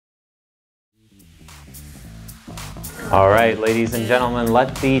All right, ladies and gentlemen,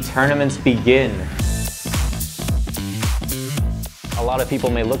 let the tournaments begin. A lot of people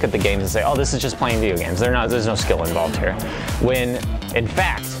may look at the games and say, oh, this is just playing video games. There's no skill involved here. When, in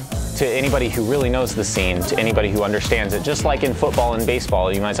fact, to anybody who really knows the scene, to anybody who understands it, just like in football and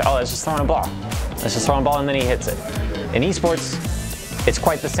baseball, you might say, oh, that's just throwing a ball. That's just throwing a ball and then he hits it. In esports, it's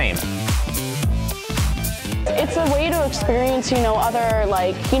quite the same. It's a way to experience,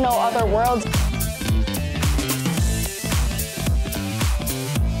 other worlds.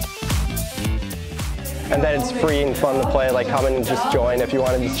 And then it's free and fun to play, like come in and just join if you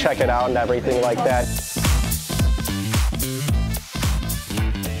want to just check it out and everything like that.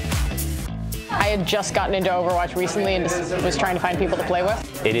 I had just gotten into Overwatch recently and just was trying to find people to play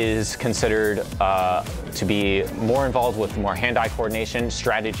with. It is considered to be more involved with more hand-eye coordination,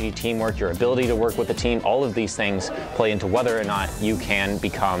 strategy, teamwork, your ability to work with the team. All of these things play into whether or not you can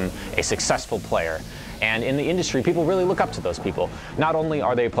become a successful player. And in the industry, people really look up to those people. Not only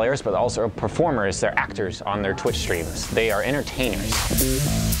are they players, but also performers. They're actors on their Twitch streams. They are entertainers.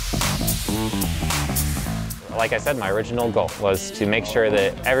 Like I said, my original goal was to make sure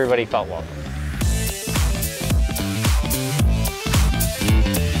that everybody felt welcome.